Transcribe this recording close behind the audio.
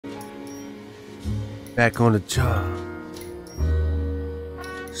Back on the job.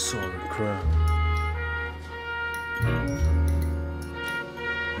 Solving crime.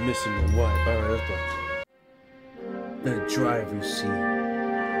 Missing my wife. Alright, let's go. The driver's seat.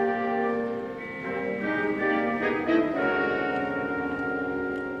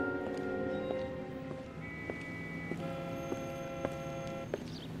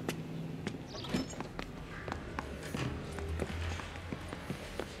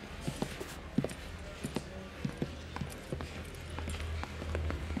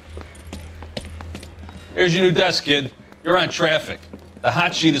 Here's your new desk, kid. You're on traffic. The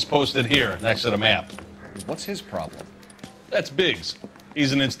hot sheet is posted here, next to the map. What's his problem? That's Biggs.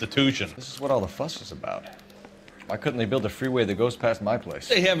 He's an institution. This is what all the fuss is about. Why couldn't they build a freeway that goes past my place?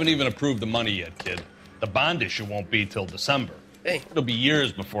 They haven't even approved the money yet, kid. The bond issue won't be till December. Hey. It'll be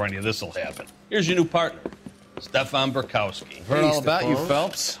years before any of this will happen. Here's your new partner, Stefan Burkowski. Heard all about you,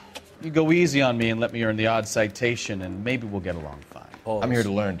 Phelps. You go easy on me and let me earn the odd citation, and maybe we'll get along fine. I'm here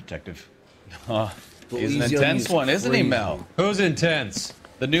to learn, Detective. He's an intense one, isn't he, Mel? Who's intense?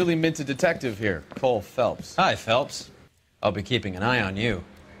 The newly minted detective here, Cole Phelps. Hi, Phelps. I'll be keeping an eye on you.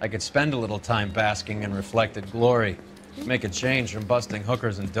 I could spend a little time basking in reflected glory. Make a change from busting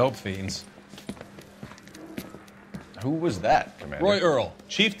hookers and dope fiends. Who was that, Commander? Roy Earl,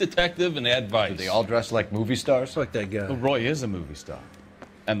 chief detective and advice. Do they all dress like movie stars? Like that guy. Well, Roy is a movie star.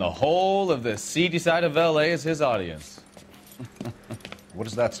 And the whole of the seedy side of L.A. is his audience. What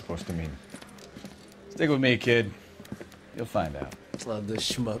is that supposed to mean? Stick with me, kid. You'll find out. Love this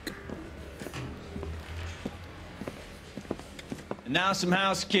schmuck. And now some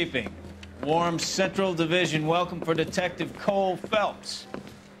housekeeping. Warm Central Division welcome for Detective Cole Phelps.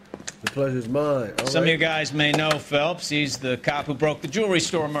 The pleasure's mine. All Some right. of you guys may know Phelps. He's the cop who broke the jewelry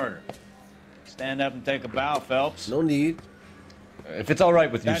store murder. Stand up and take a bow, Phelps. No need. If it's all right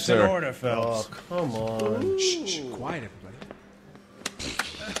with you, That's sir. an order, Phelps. Oh, come on. Shh, quiet, everybody.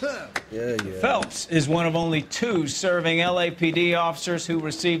 Yeah. Phelps is one of only 2 serving LAPD officers who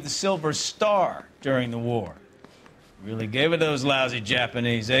received the Silver Star during the war. Really gave it those lousy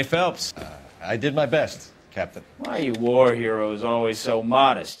Japanese, eh, Phelps? I did my best, Captain. Why are you war heroes always so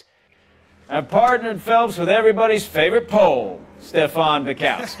modest? I've partnered Phelps with everybody's favorite Pole, Stefan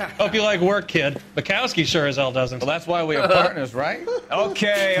Burkowski. Hope you like work, kid. Bukowski sure as hell doesn't. Well, that's why we are partners, right?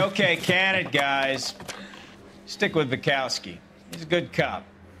 Okay, can it, guys. Stick with Burkowski. He's a good cop.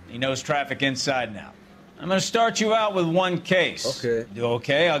 He knows traffic inside and out. I'm going to start you out with 1 case. Okay. Do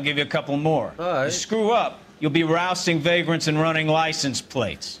okay? I'll give you a couple more. All right. You screw up, you'll be rousting vagrants and running license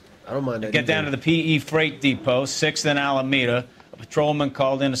plates. I don't mind that. Get down to the PE Freight Depot, 6th and Alameda. A patrolman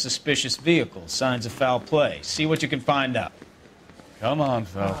called in a suspicious vehicle. Signs of foul play. See what you can find out. Come on,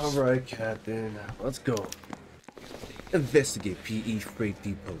 Phelps. All right, Captain. Let's go. Investigate PE Freight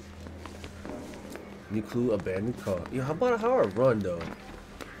Depot. New clue, abandoned car. Yo, how about how I run, though?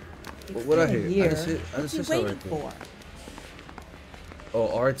 What I hear? I just hit something right there.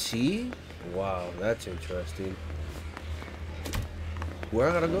 Oh, RT? Wow, that's interesting. Where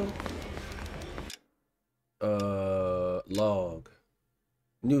I gotta go? Log.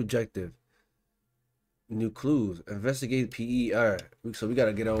 New objective. New clues. Investigate PE. Alright, so we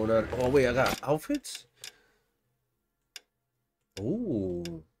gotta get on that. Oh, wait, I got outfits?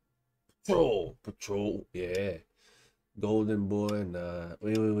 Ooh. Patrol. Yeah. Golden boy. Nah.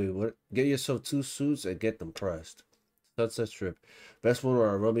 Wait. What? Get yourself 2 suits and get them pressed. Sunset strip. Best one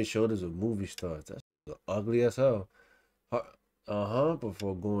are rubbing shoulders with movie stars. That's ugly as hell.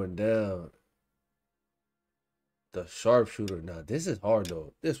 Before going down. The sharpshooter. Nah, this is hard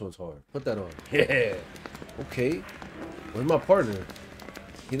though. This one's hard. Put that on. Yeah. Okay. Where's my partner?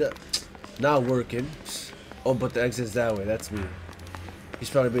 He not working. Oh, but the exit's that way. That's me. He's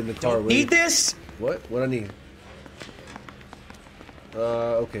probably been in the car with Eat this? What? What I need?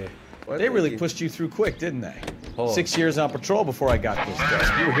 Okay. They really pushed you through quick, didn't they? Oh. 6 years on patrol before I got this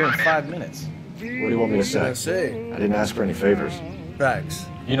desk. You were here in 5 minutes. What do you want me to What say? did I say? I didn't ask for any favors. Facts.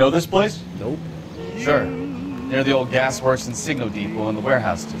 You know this place? Nope. Sure. Near the old gasworks and signal depot in the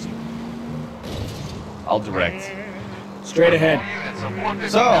warehouse district. I'll direct. Straight ahead.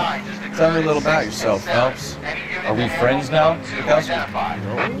 So, tell me a little about yourself, Phelps. Are we friends now, Burkowski?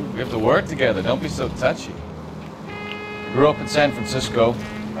 No, we have to work together. Don't be so touchy. I grew up in San Francisco.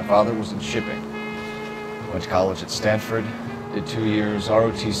 My father was in shipping. Went to college at Stanford. Did 2 years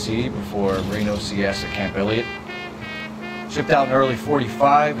ROTC before Reno CS at Camp Elliott. Shipped out in early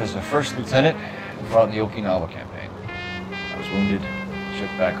 '45 as a first lieutenant and fought in the Okinawa campaign. I was wounded,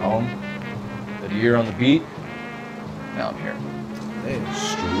 shipped back home. Did a year on the beat. Now I'm here.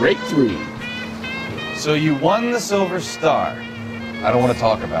 Straight through. So you won the Silver Star. I don't want to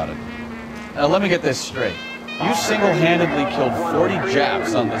talk about it. Now, let me get this straight. You single-handedly killed 40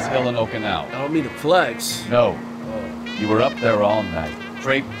 Japs on this hill in Okinawa. I don't mean to flex. No. You were up there all night,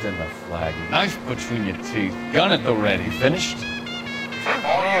 draped in the flag, knife between your teeth, gun at the ready. Finished?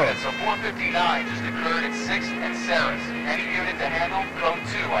 All units, a 459 just occurred at 6th and Sarah's. Any unit to handle, code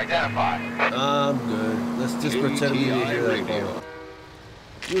 2, identify. I'm good. Let's just pretend we didn't hear that call.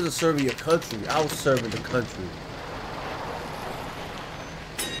 You wasn't serving your country. I was serving the country.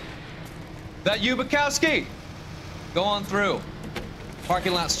 That you, Bukowski? Go on through.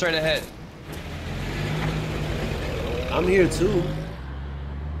 Parking lot straight ahead. I'm here too.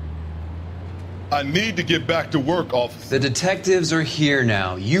 I need to get back to work, officer. The detectives are here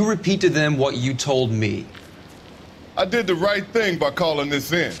now. You repeat to them what you told me. I did the right thing by calling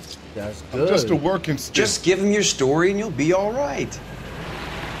this in. That's good. I'm just a working stick. Just give them your story and you'll be all right.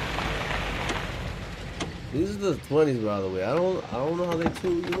 These are the 20s, by the way. I don't know how they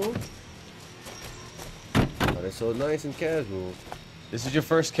do, you know? Oh, they're so nice and casual. This is your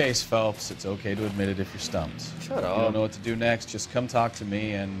first case, Phelps. It's okay to admit it if you're stumped. Shut up. If you don't know what to do next, just come talk to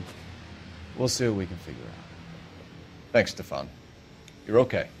me and we'll see what we can figure out. Thanks, Stefan. You're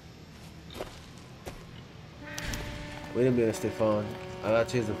okay. Wait a minute, Stefan. I gotta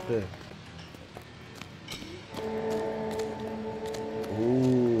change the fit.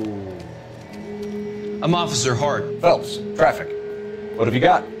 Ooh. I'm Officer Hart. Phelps, traffic. What have you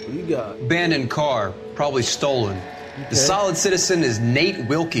got? What you got? Abandoned car, probably stolen. Okay. The solid citizen is Nate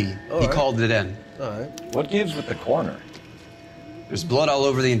Wilkie. He called it in. Alright. What gives with the coroner? There's blood all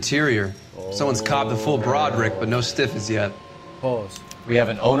over the interior. Someone's copped the full Broderick, but no stiff as yet. Pause. We have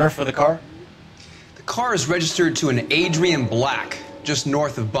an owner for the car? The car is registered to an Adrian Black, just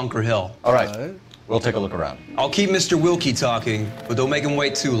north of Bunker Hill. All right. We'll take a look around. I'll keep Mr. Wilkie talking, but don't make him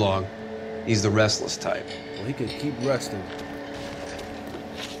wait too long. He's the restless type. Well, he could keep resting.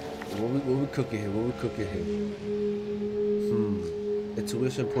 What we cooking here? What we cooking here?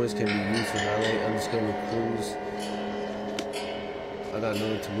 Intuition points can be used for not only undiscovered clues. I got no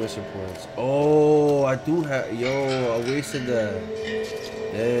intuition points. Oh, I do have. Yo, I wasted that.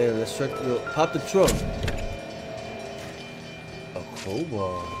 Yeah, let's check. Pop the trunk. A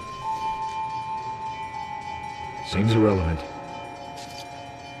crowbar. Seems irrelevant.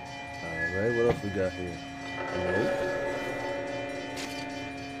 Alright, what else we got here? Nope.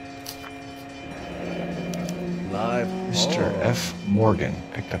 Live. Mr. F. Morgan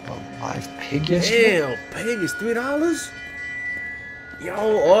picked up a live pig yesterday? Damn, pig is $3? Yo,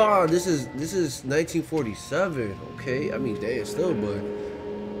 oh, this is 1947. Okay, I mean, damn, still, but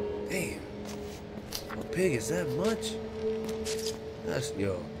damn, a pig is that much? That's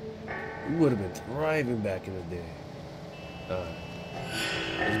yo. We would have been thriving back in the day.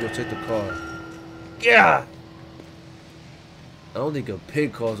 Let's go check the car. Yeah. I don't think a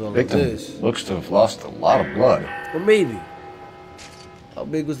pig caused all of Victim this. looks to have lost a lot of blood. Or maybe. How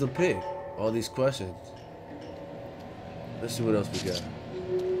big was the pig? All these questions. Let's see what else we got.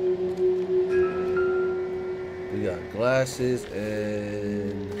 We got glasses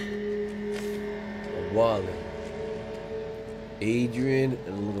and a wallet. Adrian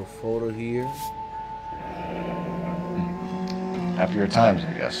and a little photo here. Happier times,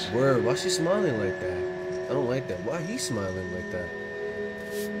 I guess. Word, why she smiling like that? I don't like that. Why he smiling like that?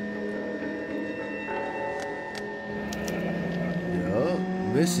 Yeah,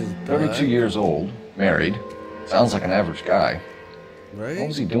 Mrs. 32 years old, married. Sounds like an average guy. Right? What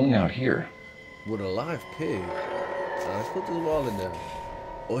was he doing out here? With a live pig. Let's put this wallet down.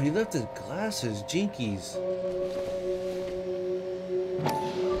 Oh, he left his glasses, jinkies.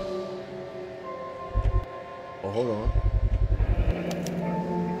 Oh, hold on.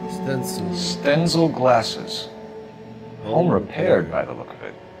 Stencil. Stenzel glasses. Home repaired by the look of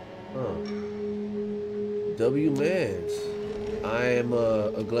it. Huh. W. Mans. I am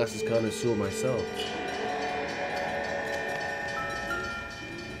a glasses connoisseur myself.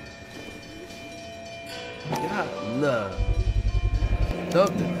 God, nah.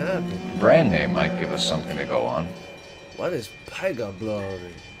 Something happened. Brand name might give us something to go on. Why does pie got blood on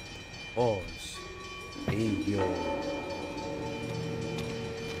it? Pause. Hey, yo.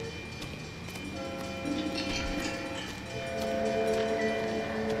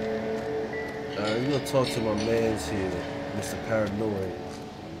 I'm gonna talk to my mans here, Mr. Paranoid.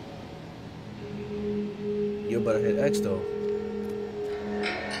 You about to hit X though.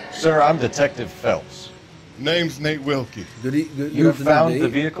 Sir, I'm Detective Phelps. Name's Nate Wilkie. You found the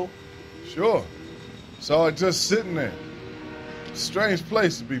vehicle? Sure. Saw it just sitting there. Strange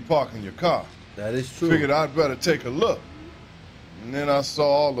place to be parking your car. That is true. Figured I'd better take a look. And then I saw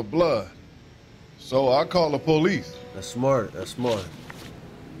all the blood. So I called the police. That's smart. That's smart.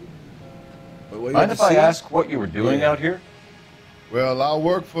 Mind if I ask what you were doing out here? Well, I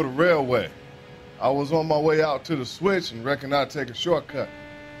work for the railway. I was on my way out to the switch and reckoned I'd take a shortcut.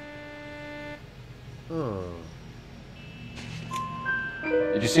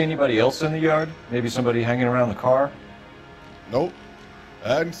 Did you see anybody else in the yard? Maybe somebody hanging around the car? Nope.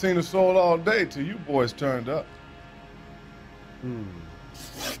 I hadn't seen a soul all day till you boys turned up.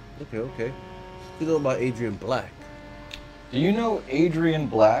 Okay. You know about Adrian Black? Do you know Adrian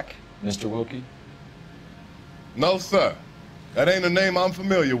Black, Mr. Wilkie? No, sir. That ain't a name I'm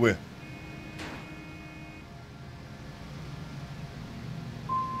familiar with.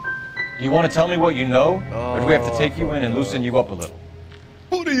 Do you want to tell me what you know? Or do we have to take you in and loosen you up a little?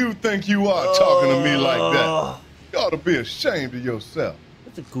 Who do you think you are talking to me like that? You ought to be ashamed of yourself.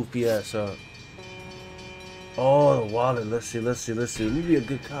 That's a goofy ass up. Oh, the wallet. Let's see. Let me be a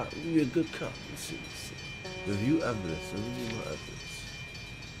good cop. Let's see. Review evidence. Review my evidence.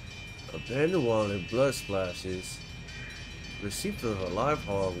 Abandoned wallet, blood splashes. Receipt of a live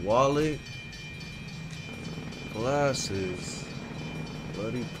hog, wallet, glasses,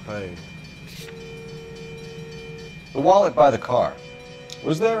 bloody pipe. The wallet by the car.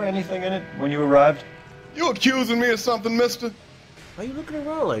 Was there anything in it when you arrived? You accusing me of something, mister? Why are you looking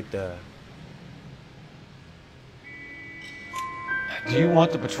around like that? Do you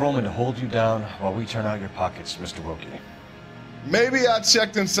want the patrolman to hold you down while we turn out your pockets, Mr. Wilkie? Maybe I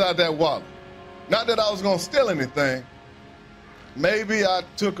checked inside that wallet. Not that I was gonna steal anything. Maybe I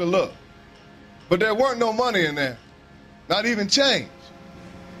took a look. But there weren't no money in there. Not even change.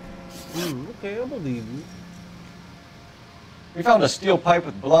 Okay, I believe you. We found a steel pipe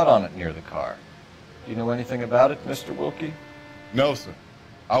with blood on it near the car. Do you know anything about it, Mr. Wilkie? No, sir.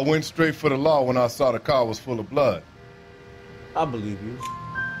 I went straight for the law when I saw the car was full of blood. I believe you.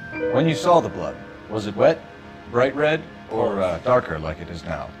 When you saw the blood, was it wet, bright red, or darker like it is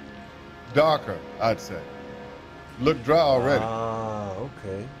now? Darker, I'd say. Looked dry already.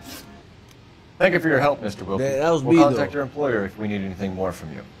 Okay. Thank you for your help, Mr. Wilkie. That was we'll me, contact though. your employer if we need anything more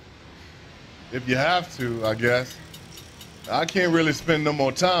from you. If you have to, I guess. I can't really spend no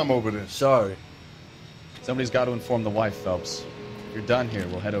more time over this. Sorry. Somebody's got to inform the wife, Phelps. If you're done here,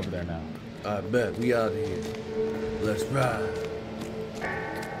 we'll head over there now. I bet. We out here. Let's ride.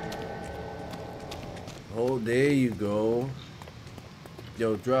 Oh, there you go.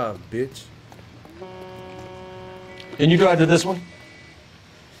 Yo, drive, bitch. Can you drive to this one?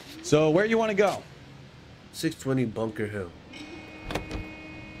 So, where you want to go? 620 Bunker Hill.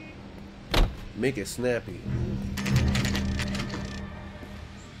 Make it snappy.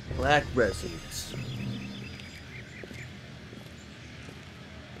 Black residence.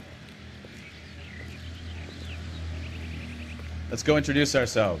 Let's go introduce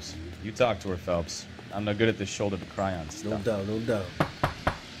ourselves. You talk to her, Phelps. I'm no good at this shoulder to cry on stuff. No doubt.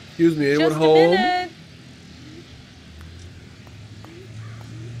 Excuse me, anyone Just home? a minute.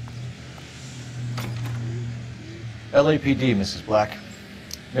 LAPD, Mrs. Black.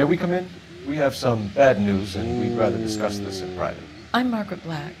 May we come in? We have some bad news, and we'd rather discuss this in private. I'm Margaret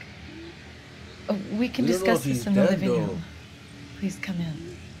Black. We can We don't know discuss if he's this in the dead, living though. room. Please come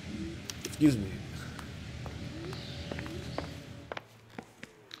in. Excuse me.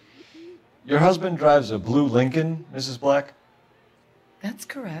 Your husband drives a blue Lincoln, Mrs. Black? That's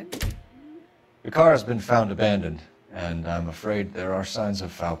correct. The car has been found abandoned, and I'm afraid there are signs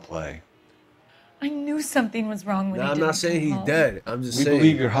of foul play. I knew something was wrong when he I'm didn't not saying come he's home. dead. I'm just We saying.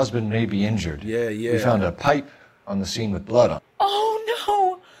 believe your husband may be injured. Yeah. We found a pipe on the scene with blood on it. Oh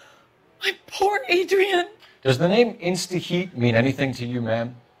no! My poor Adrian! Does the name Insta-Heat mean anything to you,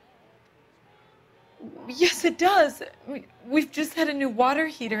 ma'am? Yes, it does. We've just had a new water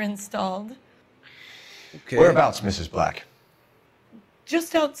heater installed. Okay. Whereabouts, Mrs. Black?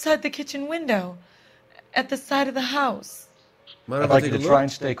 Just outside the kitchen window. At the side of the house. I'd like you to try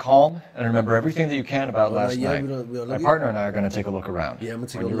and stay calm and remember everything that you can about last night. My partner and I are going to take a look around. Yeah, I'm going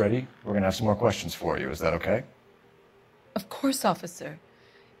to take a When look. you're ready, we're going to have some more questions for you. Is that okay? Of course, officer.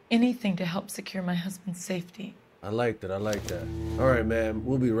 Anything to help secure my husband's safety. I like that. All right, man.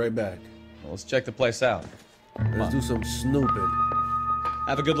 We'll be right back. Well, let's check the place out. Let's do some snooping.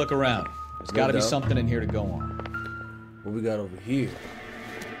 Have a good look around. There's got to be something in here to go on. What we got over here?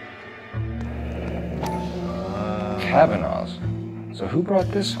 Kavanaugh's. So who brought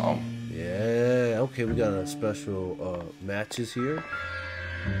this home? Yeah. Okay, we got a special matches here.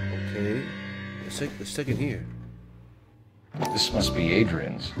 Okay. Let's check in here. This must be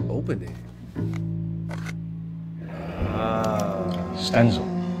Adrian's. Open it. Stenzel.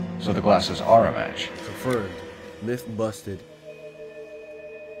 So the glasses are a match. Confirmed. Myth busted.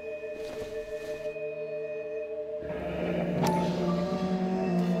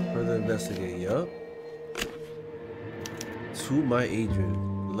 to investigate, yup. To my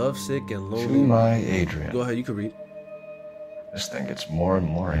Adrian. Lovesick and lonely. To my Adrian. Go ahead, you can read. This thing gets more and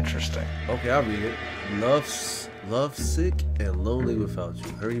more interesting. Okay, I'll read it. Lovesick and lonely without you.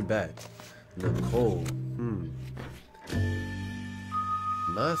 Hurry back. Nicole.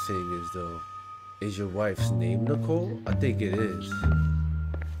 My thing is, though, is your wife's name Nicole? I think it is.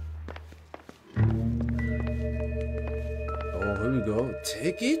 Oh, here we go.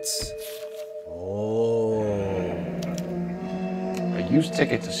 Tickets? Oh. A used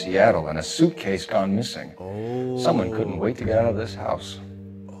ticket to Seattle and a suitcase gone missing. Oh. Someone couldn't wait to get out of this house.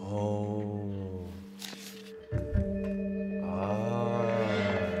 Oh. Ah.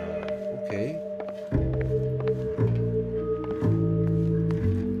 Okay.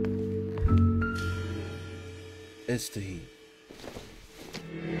 It's the heat.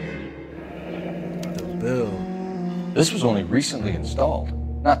 The bill. This was only recently installed,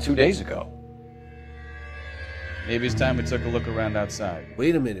 not 2 days ago. Maybe it's time we took a look around outside.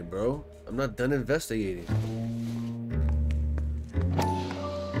 Wait a minute, bro. I'm not done investigating.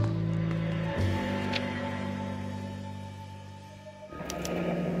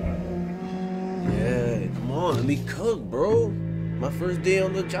 Yeah, come on, let me cook, bro. My first day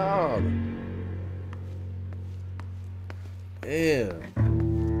on the job. Damn.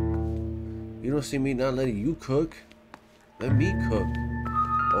 You don't see me not letting you cook. Let me cook.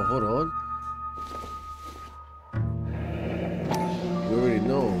 Oh, hold on. We already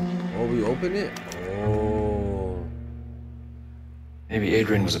know. Oh, we open it? Oh. Maybe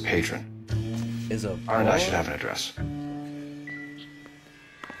Adrian was a patron. Is a R and I should have an address.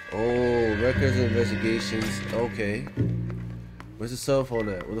 Oh, records and investigations. Okay. Where's the cell phone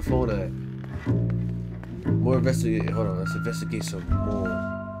at? Where's the phone at? More investigate. Hold on, let's investigate some more.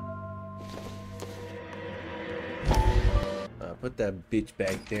 Put that bitch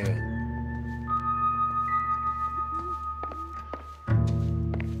back there.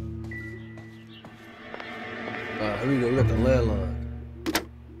 Here we go. We got the landline.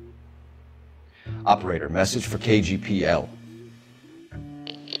 Operator, message for KGPL.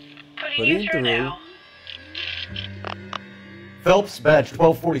 Put it through. Now. Phelps, badge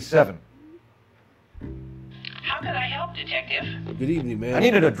 1247. How can I help, Detective? Good evening, man. I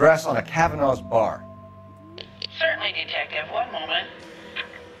need an address on a Kavanaugh's bar. Certainly, Detective. One moment.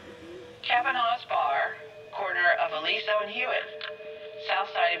 Kavanaugh's Bar, corner of Aliso and Hewitt, south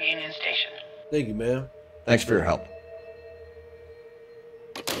side of Union Station. Thank you, ma'am. Thanks for your help.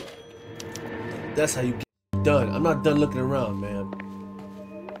 That's how you get done. I'm not done looking around, man.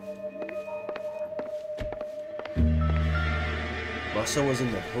 My son was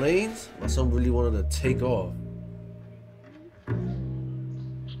in the planes. My son really wanted to take off.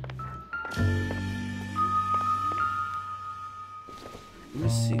 Let me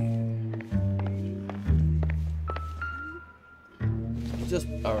see. Just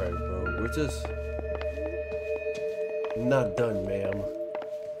alright, bro. We're just not done, ma'am.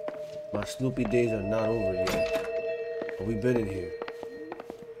 My Snoopy days are not over yet. Oh, we been in here.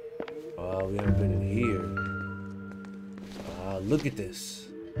 We haven't been in here. Look at this.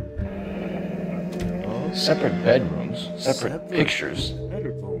 Separate bedrooms, separate pictures.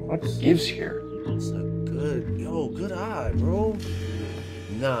 Bedrooms. What gives here? That's a good eye, bro.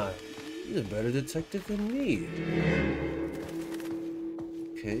 Nah, he's a better detective than me.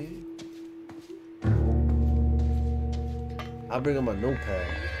 Okay. I'll bring up my notepad.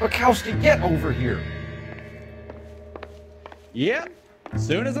 Bukowski, get over here. Yep, as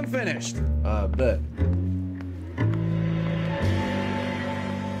soon as I'm finished. I bet.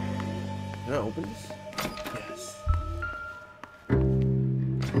 Can I open this? Yes.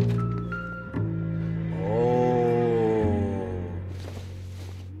 Oh.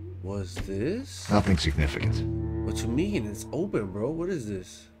 Was this? Nothing significant. What you mean? It's open, bro. What is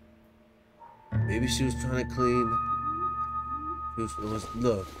this? Maybe she was trying to clean.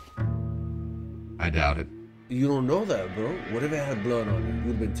 Look. I doubt it. You don't know that, bro. What if it had blood on it?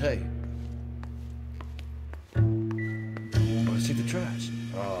 You'd been tight. Oh, let's take the trash.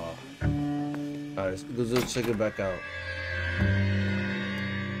 Oh. Alright, let's check it back out.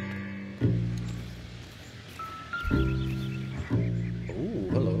 Ooh,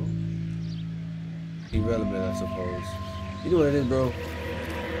 hello. Irrelevant, I suppose. You know what it is, bro?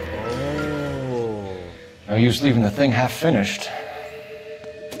 Oh. No use leaving the thing half finished.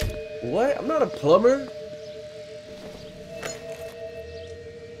 What? I'm not a plumber.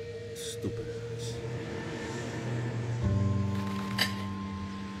 Stupid ass.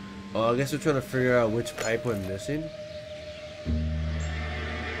 Oh, I guess we're trying to figure out which pipe we're missing.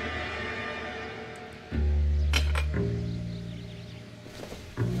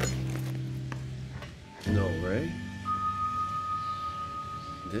 Alright.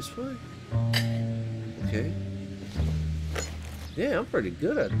 This way? Okay. Yeah, I'm pretty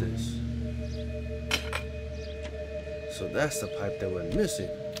good at this. So that's the pipe that went missing.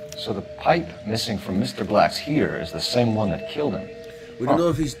 So the pipe missing from Mr. Black's heater is the same one that killed him. We don't know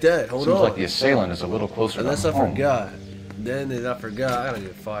if he's dead. Hold on. Seems like the assailant is a little closer Unless to home. I forgot. Then if I forgot, I gotta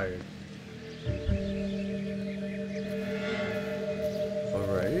get fired.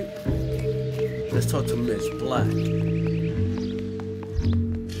 Alright. Let's talk to Miss Black.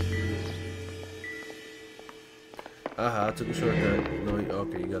 I took a shortcut. No,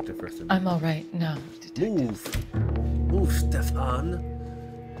 okay, you got there first. I'm all right now, Detective. Move, Stefan.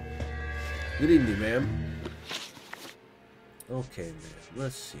 Good evening, ma'am. Okay, man.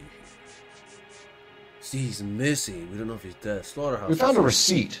 Let's see. See, he's missing. We don't know if he's dead. Slaughterhouse. We found a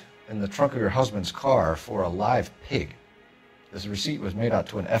receipt in the trunk of your husband's car for a live pig. This receipt was made out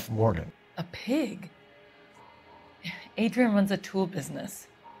to an F. Morgan. A pig? Adrian runs a tool business.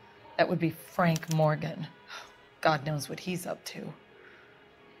 That would be Frank Morgan. God knows what he's up to.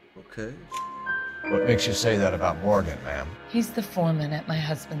 Okay. What makes you say that about Morgan, ma'am? He's the foreman at my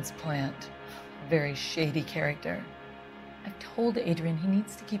husband's plant. A very shady character. I've told Adrian he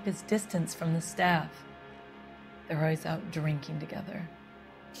needs to keep his distance from the staff. They're always out drinking together.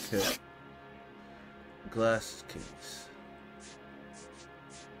 Okay. Glass case.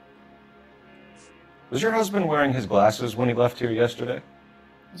 Was your husband wearing his glasses when he left here yesterday?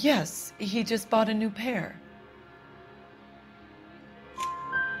 Yes, he just bought a new pair.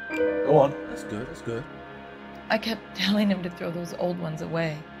 Go on. That's good, that's good. I kept telling him to throw those old ones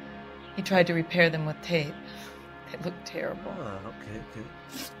away. He tried to repair them with tape. They look terrible. Ah, okay.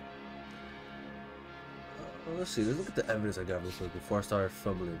 Let's see. Let's look at the evidence I got real quick before I start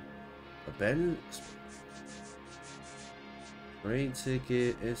fumbling. Abandoned rain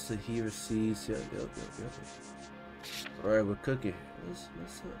ticket, instant heat receipts. Yep. All right, we're cooking. Let's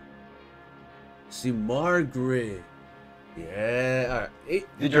see Margaret. Yeah. All right. Hey.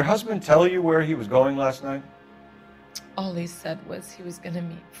 Did your husband tell you where he was going last night? All he said was he was going to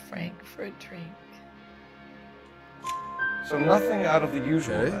meet Frank for a drink. So nothing out of the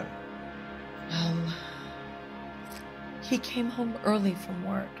usual then? Well, he came home early from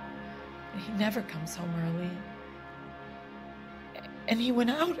work. He never comes home early. And he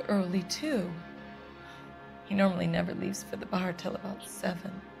went out early, too. He normally never leaves for the bar till about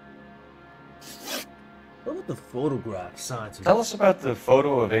 7. What about the photograph signs? Tell us about the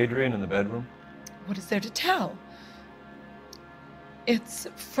photo of Adrian in the bedroom. What is there to tell? It's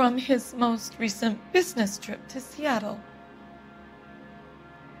from his most recent business trip to Seattle.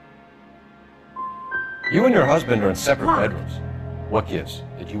 You and your husband are in separate bedrooms. What gives?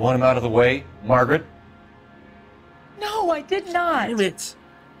 Did you want him out of the way, Margaret? No, I did not. Damn it.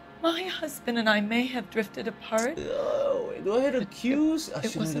 My husband and I may have drifted apart. Oh, wait, do I hit accuse? I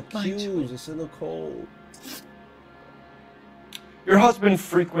It wasn't my choice. It's in the cold. Your husband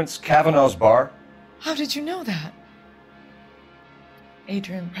frequents Kavanaugh's bar? How did you know that?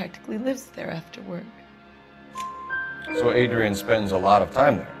 Adrian practically lives there after work. So Adrian spends a lot of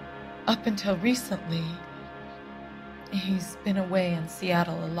time there. Up until recently, he's been away in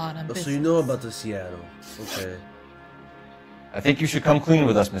Seattle a lot on business. So you know about the Seattle. Okay. I think you should come clean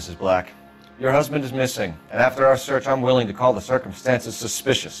with us, Mrs. Black. Your husband is missing, and after our search, I'm willing to call the circumstances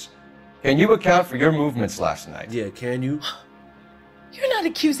suspicious. Can you account for your movements last night? Yeah, can you? You're not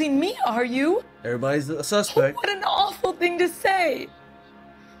accusing me, are you? Everybody's a suspect. What an awful thing to say.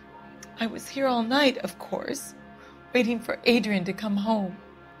 I was here all night, of course, waiting for Adrian to come home.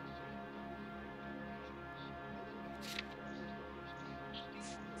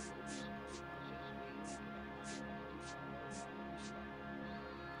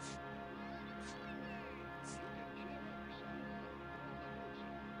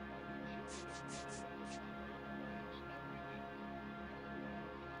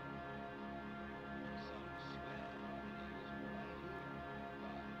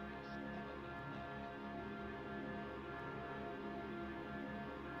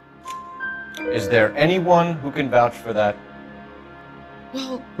 Is there anyone who can vouch for that?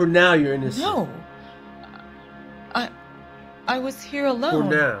 Well, for now you're innocent. No. I was here alone.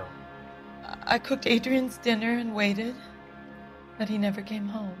 For now. I cooked Adrian's dinner and waited, but he never came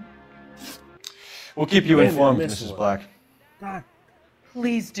home. We'll keep you informed, Mrs. Black. God.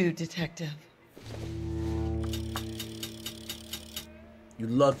 Please do, Detective. You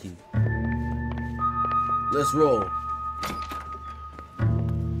lucky. Let's roll.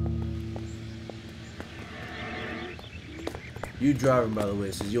 You driving, by the way,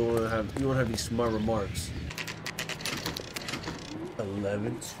 so you won't have these smart remarks.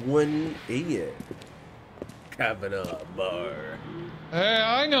 11:28. having a bar. Hey,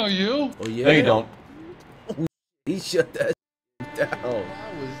 I know you. Oh yeah. No, you don't. Oh, he shut that down. That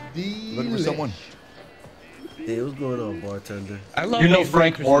was delicious. Looking for someone? Hey, what's going on, bartender? I love You know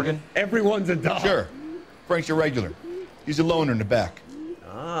Frank Morgan? Everyone's a dog. Sure. Frank's your regular. He's a loner in the back.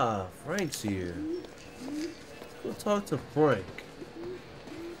 Ah, Frank's here. Let's go talk to Frank.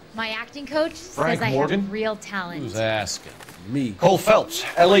 My acting coach Frank says I Morgan? have real talent. Who's asking? Me. Cole Phelps,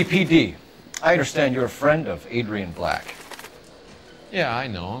 LAPD. I understand you're a friend of Adrian Black. Yeah, I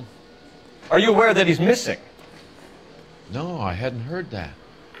know him. Are you aware that he's missing? No, I hadn't heard that.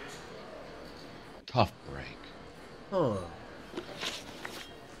 Tough break. Huh.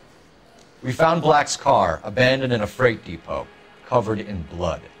 We found Black's car abandoned in a freight depot, covered in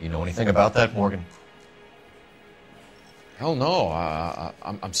blood. You know anything about that, Morgan? Hell no.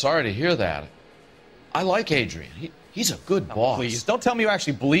 I'm sorry to hear that. I like Adrian. He's a good boss. Please, don't tell me you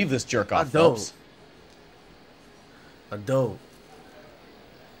actually believe this jerk off, I Phelps. don't. I don't.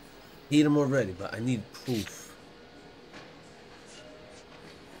 Need him already, but I need proof.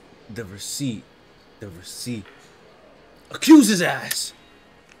 The receipt. The receipt. Accuse his ass.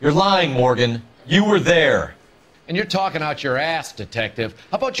 You're lying, Morgan. You were there. And you're talking out your ass, detective.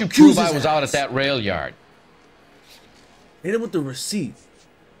 How about you prove I was out at that rail yard? Hit him with the receipt.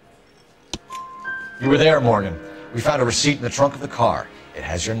 You were there, Morgan. We found a receipt in the trunk of the car. It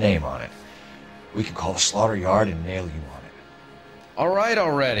has your name on it. We can call the slaughter yard and nail you on it. All right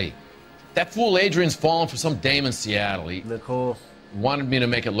already. That fool Adrian's fallen for some dame in Seattle. He Nicole wanted me to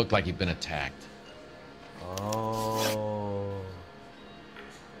make it look like he'd been attacked. Oh.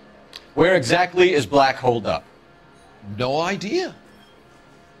 Where exactly is Black holed up? No idea.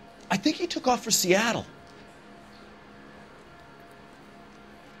 I think he took off for Seattle.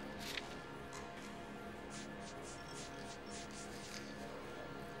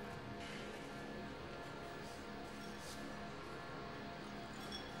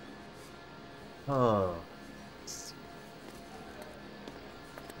 Huh. Is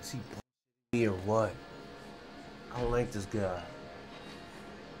he me or what? I don't like this guy.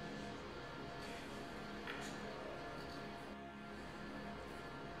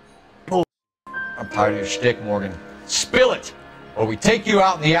 I'm tired of your shtick, Morgan. Spill it! Or we take you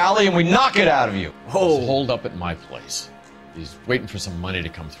out in the alley and we knock it out of you. Oh. He's holed up at my place. He's waiting for some money to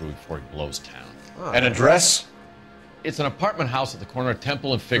come through before he blows town. Oh. An address? It's an apartment house at the corner of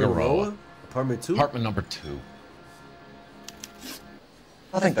Temple and Figueroa. Apartment 2? Apartment number 2.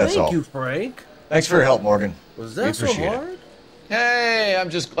 I think that's all. Thank you, Frank. Thanks for your help, Morgan. Was We that so appreciate it. hard? Hey, I'm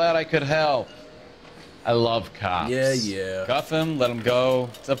just glad I could help. I love cops. Yeah, yeah. Cuff him, let him go.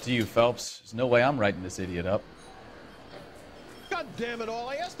 It's up to you, Phelps. There's no way I'm writing this idiot up. God damn it all.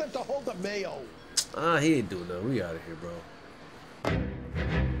 I asked them to hold the mayo. Ah, he ain't doing nothing. We out of here, bro.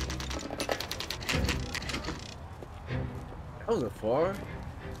 That wasn't far.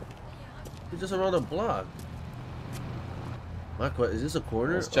 He's just around the block. My question, is this a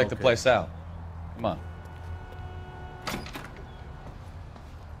corner? Let's check the Okay. place out. Come on.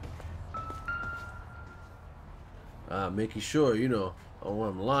 Making sure, you know, I don't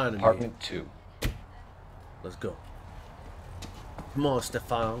want him lying to me. Apartment 2. Let's go. Come on,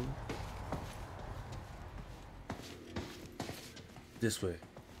 Stefan. This way.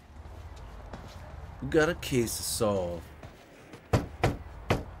 We got a case to solve.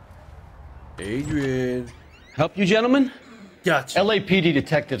 Adrian. Help you, gentlemen? Gotcha. LAPD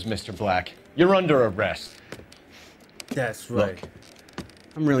detectives, Mr. Black. You're under arrest. That's right. Look,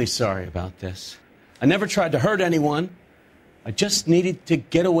 I'm really sorry about this. I never tried to hurt anyone. I just needed to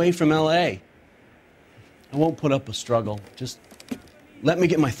get away from LA. I won't put up a struggle. Just let me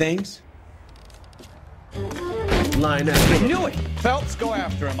get my things. Line out. I knew it! Phelps, go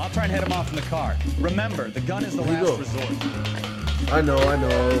after him. I'll try and head him off in the car. Remember, the gun is the last resort. I know.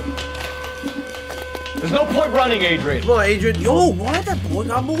 There's no point running, Adrian. Come on, Adrian. Yo, why that boy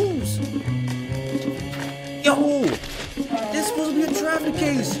got moves? Yo, this is supposed to be a traffic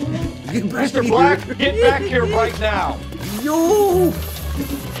case. Get back Mr. here. Black, get back here right now. Yo,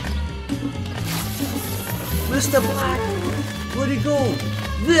 Mr. Black, where'd he go?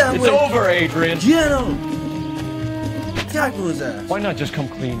 There, It's over, Adrian. Get him. Tackle his ass. Why not just come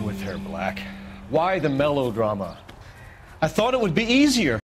clean with her, Black? Why the melodrama? I thought it would be easier.